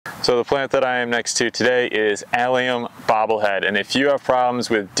So the plant that I am next to today is Allium bobblehead, and if you have problems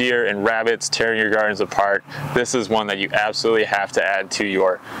with deer and rabbits tearing your gardens apart, this is one that you absolutely have to add to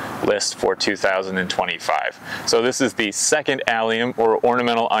your list for 2025. So this is the second Allium or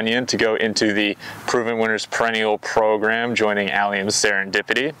ornamental onion to go into the Proven Winners Perennial program, joining Allium's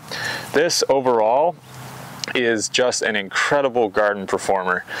Serendipity. This overall is just an incredible garden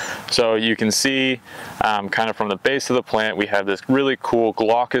performer. So you can see kind of from the base of the plant, we have this really cool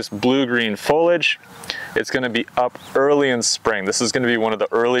glaucous blue-green foliage. It's going to be up early in spring. This is going to be one of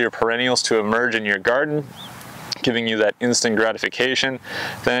the earlier perennials to emerge in your garden, giving you that instant gratification.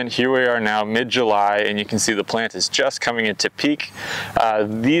 Then here we are now mid-July, and you can see the plant is just coming into peak.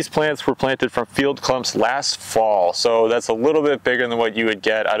 These plants were planted from field clumps last fall, so that's a little bit bigger than what you would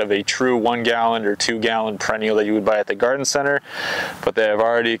get out of a true 1 gallon or 2 gallon perennial that you would buy at the garden center, but they have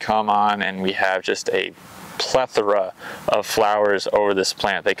already come on, and we have just a plethora of flowers over this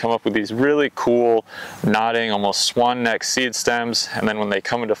plant. They come up with these really cool nodding, almost swan neck seed stems, and then when they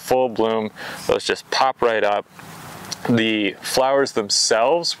come into full bloom, those just pop right up. The flowers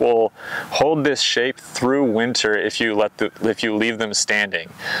themselves will hold this shape through winter if you leave them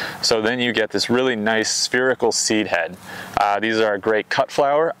standing. So then you get this really nice spherical seed head. These are a great cut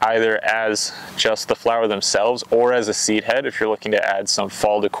flower, either as just the flower themselves or as a seed head if you're looking to add some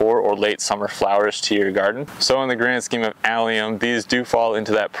fall decor or late summer flowers to your garden. So in the grand scheme of Allium, these do fall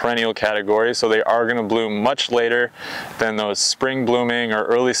into that perennial category, so they are going to bloom much later than those spring blooming or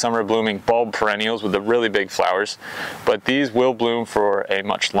early summer blooming bulb perennials with the really big flowers. But these will bloom for a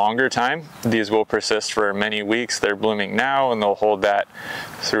much longer time. These will persist for many weeks. They're blooming now, and they'll hold that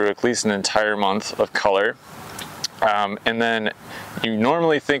through at least an entire month of color. And then you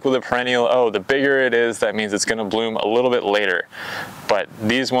normally think with a perennial, oh, the bigger it is, that means it's going to bloom a little bit later. But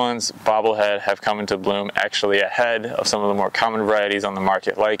these ones, bobblehead, have come into bloom actually ahead of some of the more common varieties on the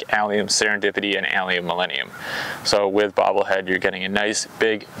market, like Allium Serendipity and Allium Millennium. So with bobblehead, you're getting a nice,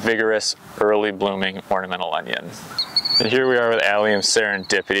 big, vigorous, early blooming ornamental onion. And here we are with Allium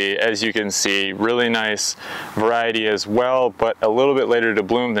Serendipity. As you can see, really nice variety as well, but a little bit later to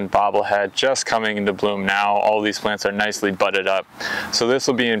bloom than bobblehead, just coming into bloom now. All these plants are nicely budded up. So this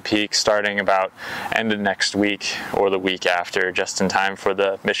will be in peak starting about end of next week or the week after, just in time for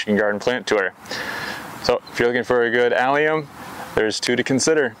the Michigan Garden Plant Tour. So if you're looking for a good Allium, there's 2 to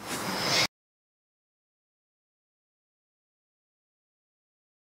consider.